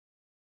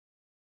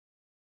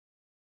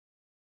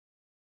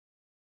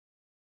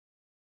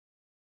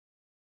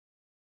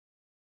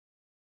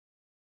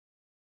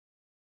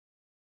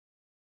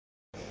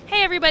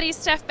Hey everybody,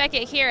 Steph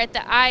Beckett here at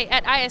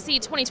ISE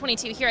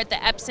 2022 here at the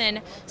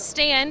Epson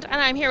stand,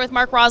 and I'm here with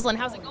Mark Roslon.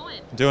 How's it going?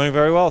 Doing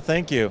very well,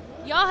 thank you.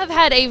 Y'all have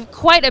had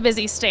quite a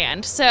busy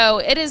stand, so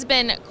it has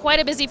been quite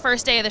a busy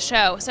first day of the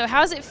show. So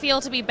how does it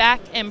feel to be back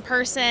in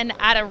person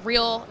at a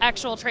real,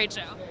 actual trade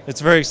show?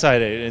 It's very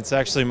exciting. It's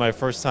actually my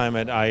first time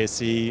at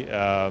ISE,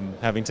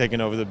 having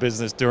taken over the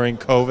business during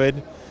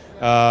COVID.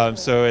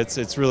 So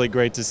it's really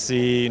great to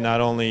see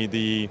not only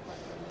the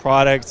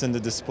products and the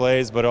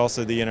displays, but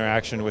also the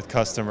interaction with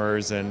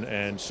customers and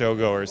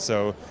showgoers.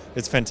 So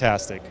it's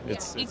fantastic. Yeah.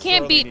 You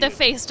can't beat the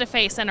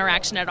face-to-face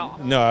interaction at all.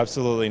 No,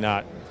 absolutely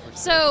not.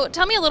 So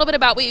tell me a little bit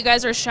about what you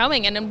guys are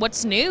showing and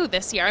what's new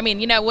this year. I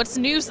mean, what's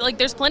new, like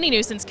there's plenty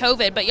new since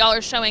COVID, but y'all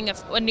are showing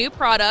a new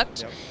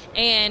product. Yep.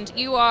 And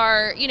you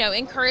are,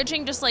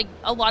 encouraging just like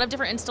a lot of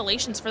different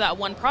installations for that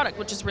one product,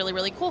 which is really,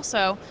 really cool.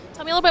 So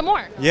tell me a little bit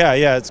more. Yeah,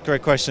 it's a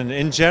great question.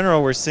 In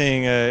general, we're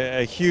seeing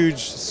a huge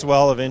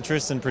swell of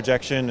interest in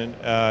projection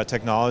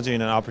technology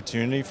and an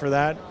opportunity for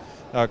that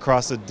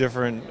across a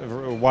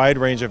wide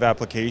range of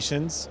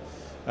applications.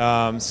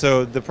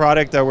 So the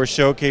product that we're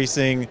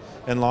showcasing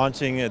and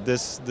launching at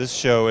this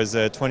show is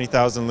a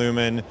 20,000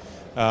 lumen,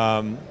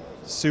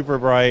 super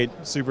bright,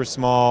 super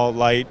small,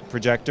 light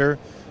projector.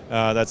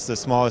 That's the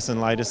smallest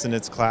and lightest in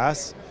its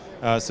class.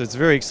 So it's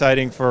very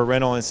exciting for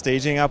rental and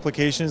staging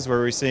applications where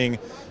we're seeing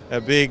a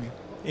big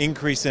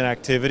increase in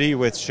activity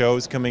with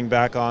shows coming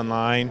back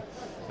online,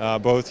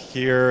 both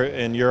here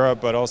in Europe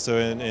but also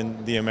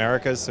in the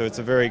Americas. So it's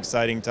a very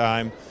exciting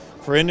time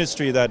for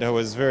industry that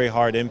was very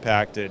hard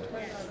impacted.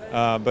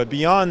 But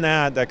beyond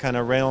that kind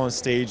of rental and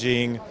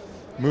staging,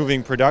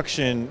 moving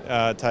production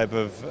type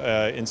of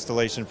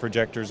installation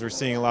projectors, we're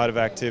seeing a lot of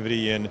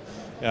activity in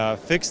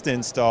fixed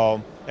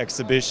install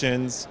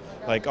exhibitions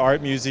like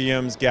art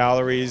museums,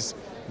 galleries,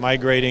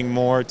 migrating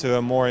more to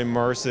a more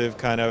immersive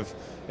kind of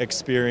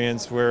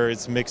experience where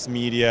it's mixed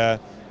media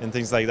and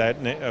things like that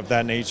of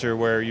that nature,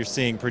 where you're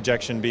seeing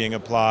projection being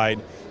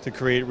applied to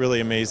create really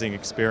amazing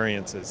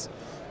experiences.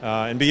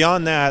 And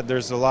beyond that,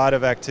 there's a lot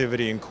of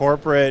activity in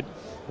corporate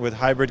with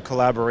hybrid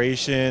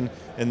collaboration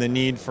and the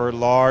need for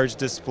large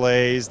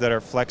displays that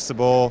are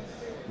flexible,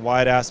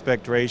 wide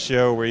aspect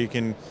ratio, where you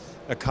can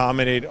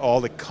accommodate all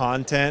the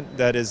content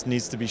that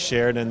needs to be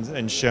shared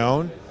and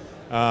shown.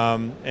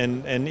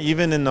 And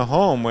even in the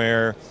home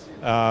where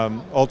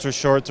ultra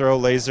short throw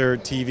laser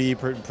TV,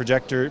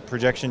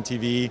 projection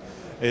TV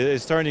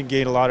is starting to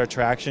gain a lot of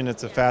traction.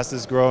 It's the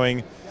fastest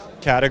growing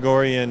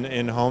category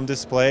in home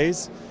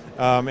displays.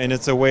 And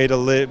it's a way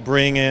to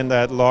bring in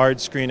that large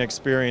screen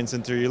experience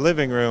into your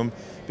living room,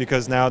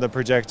 because now the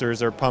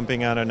projectors are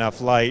pumping out enough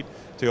light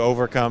to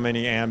overcome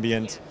any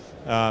ambient.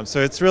 So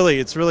it's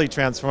really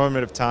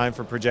transformative time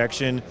for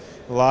projection,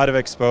 a lot of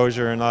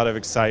exposure and a lot of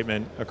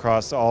excitement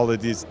across all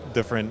of these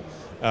different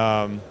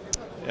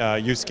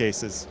use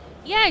cases.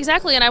 Yeah,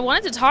 exactly. And I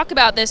wanted to talk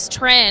about this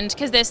trend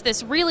because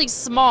this really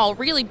small,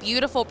 really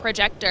beautiful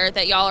projector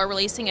that y'all are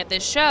releasing at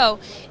this show,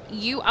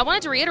 I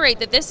wanted to reiterate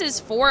that this is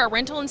for a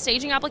rental and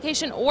staging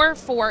application or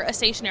for a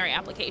stationary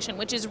application,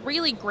 which is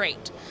really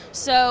great.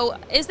 So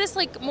is this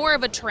like more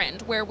of a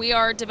trend where we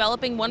are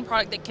developing one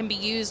product that can be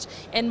used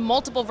in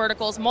multiple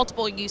verticals,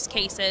 multiple use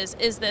cases?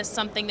 Is this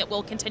something that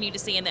we'll continue to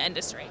see in the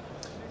industry?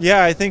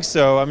 Yeah, I think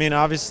so. I mean,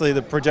 obviously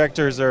the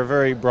projectors are a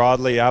very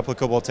broadly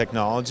applicable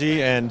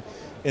technology, and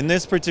in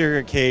this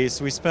particular case,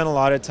 we spent a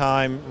lot of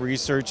time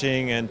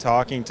researching and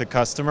talking to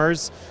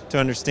customers to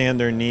understand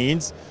their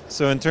needs.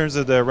 So in terms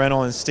of the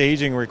rental and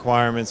staging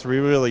requirements, we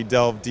really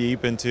delve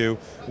deep into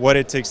what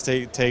it takes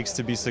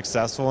to be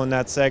successful in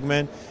that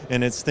segment.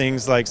 And it's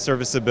things like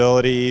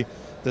serviceability,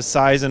 the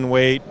size and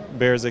weight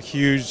bears a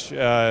huge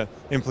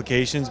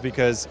implications,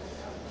 because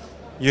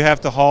you have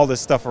to haul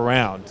this stuff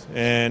around.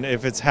 And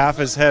if it's half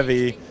as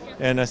heavy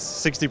and a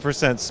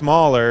 60%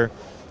 smaller,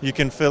 you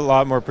can fit a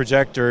lot more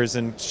projectors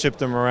and ship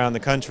them around the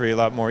country a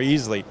lot more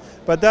easily.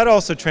 But that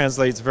also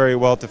translates very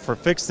well for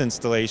fixed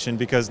installation,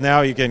 because now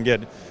you can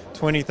get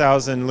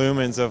 20,000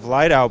 lumens of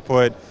light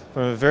output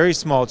from a very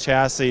small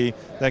chassis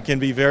that can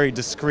be very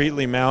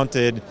discreetly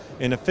mounted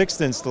in a fixed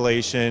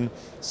installation,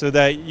 so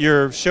that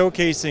you're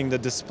showcasing the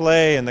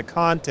display and the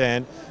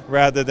content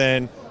rather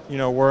than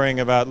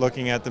worrying about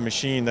looking at the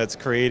machine that's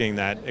creating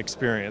that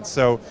experience.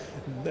 So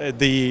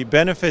the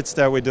benefits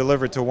that we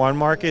deliver to one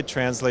market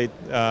translate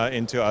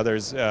into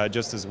others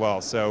just as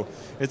well. So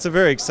it's a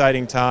very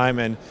exciting time,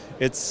 and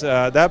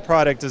that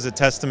product is a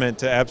testament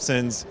to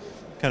Epson's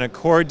kind of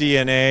core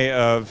DNA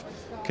of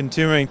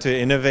continuing to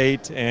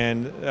innovate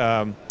and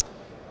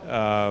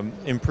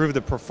improve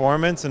the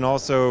performance, and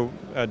also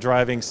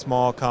driving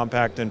small,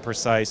 compact, and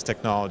precise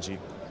technology.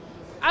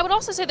 I would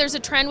also say there's a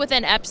trend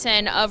within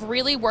Epson of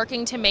really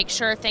working to make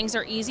sure things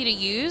are easy to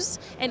use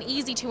and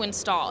easy to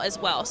install as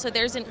well. So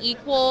there's an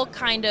equal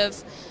kind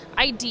of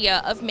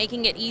idea of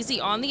making it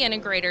easy on the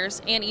integrators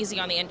and easy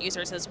on the end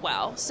users as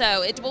well.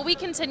 So will we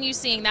continue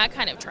seeing that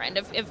kind of trend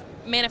of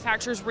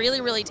manufacturers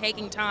really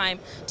taking time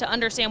to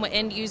understand what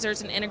end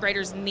users and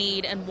integrators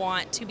need and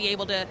want to be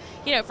able to,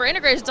 for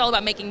integrators it's all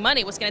about making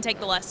money, what's going to take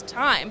the less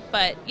time,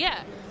 but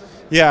yeah.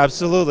 Yeah,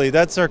 absolutely.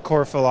 That's our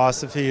core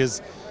philosophy.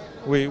 Is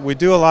we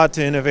do a lot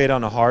to innovate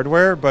on the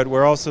hardware, but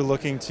we're also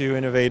looking to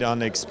innovate on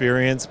the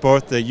experience,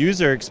 both the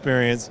user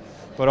experience,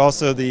 but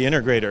also the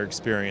integrator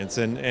experience,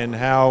 and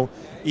how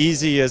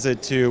easy is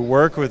it to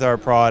work with our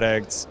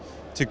products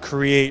to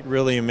create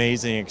really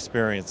amazing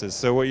experiences.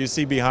 So what you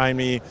see behind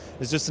me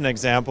is just an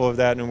example of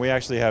that, and we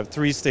actually have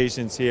 3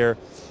 stations here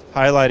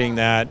highlighting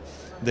that,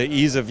 the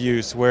ease of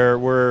use, where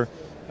we're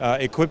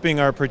equipping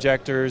our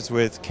projectors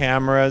with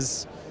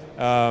cameras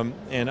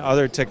and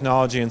other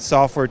technology and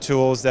software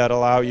tools that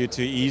allow you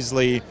to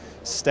easily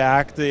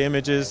stack the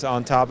images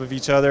on top of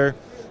each other.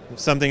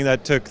 Something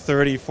that took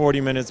 30,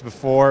 40 minutes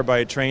before by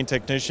a trained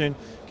technician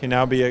can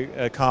now be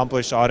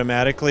accomplished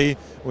automatically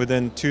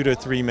within 2 to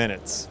 3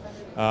 minutes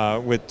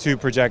with 2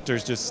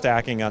 projectors just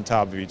stacking on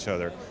top of each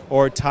other,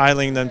 or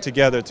tiling them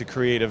together to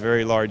create a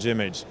very large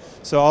image.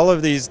 So all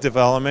of these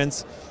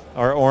developments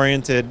are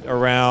oriented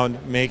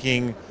around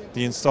making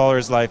the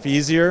installer's life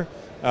easier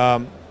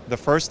the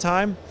first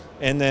time,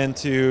 and then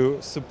to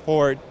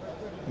support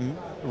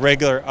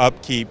regular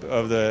upkeep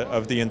of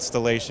the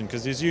installation,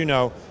 because as you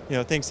know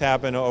things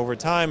happen over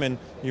time, and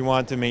you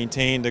want to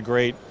maintain the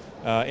great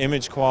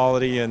image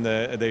quality and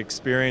the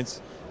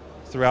experience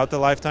throughout the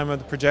lifetime of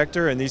the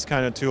projector, and these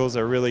kind of tools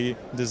are really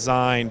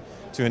designed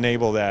to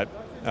enable that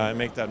and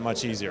make that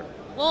much easier.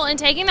 Well, and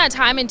taking that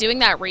time and doing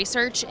that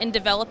research and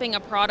developing a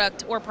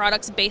product or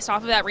products based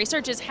off of that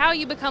research is how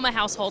you become a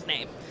household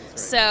name. Right.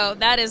 So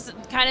that is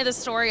kind of the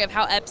story of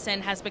how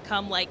Epson has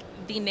become like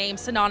the name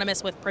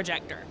synonymous with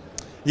projector.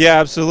 Yeah,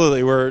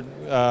 absolutely. We're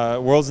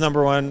world's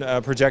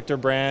 #1 projector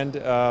brand.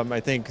 I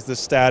think the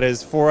stat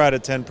is 4 out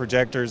of 10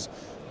 projectors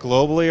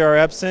globally are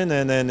Epson,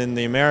 and then in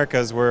the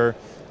Americas where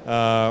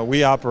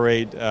we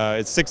operate,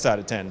 it's 6 out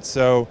of 10.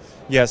 So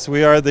yes,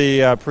 we are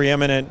the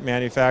preeminent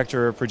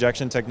manufacturer of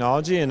projection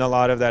technology, and a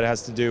lot of that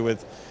has to do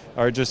with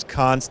our just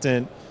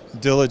constant,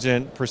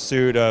 diligent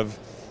pursuit of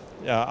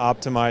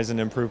optimize and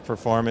improve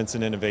performance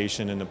and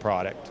innovation in the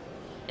product.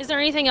 Is there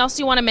anything else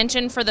you want to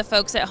mention for the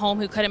folks at home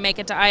who couldn't make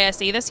it to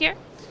ISE this year?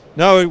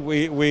 No,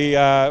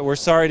 we're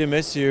sorry to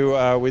miss you.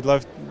 Would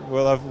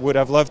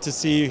have loved to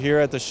see you here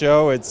at the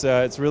show.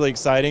 It's really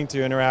exciting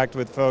to interact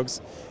with folks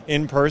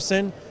in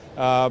person.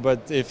 But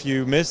if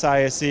you miss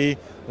ISE,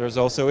 there's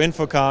also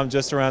Infocom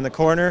just around the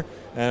corner,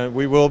 and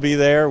we will be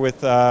there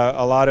with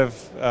a lot of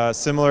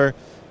similar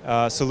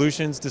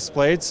solutions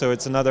displayed. So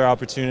it's another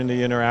opportunity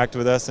to interact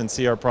with us and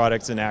see our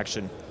products in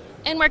action.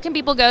 And where can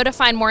people go to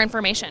find more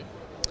information?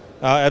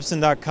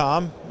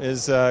 Epson.com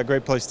is a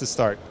great place to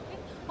start.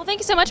 Well, thank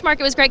you so much, Mark.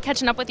 It was great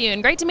catching up with you,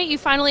 and great to meet you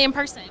finally in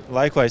person.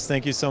 Likewise,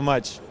 thank you so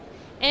much.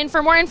 And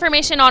for more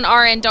information on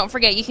our end, don't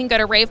forget you can go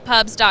to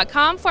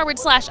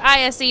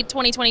ravepubs.com/ISE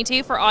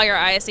 2022 for all your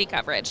ISE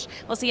coverage.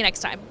 We'll see you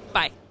next time.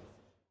 Bye.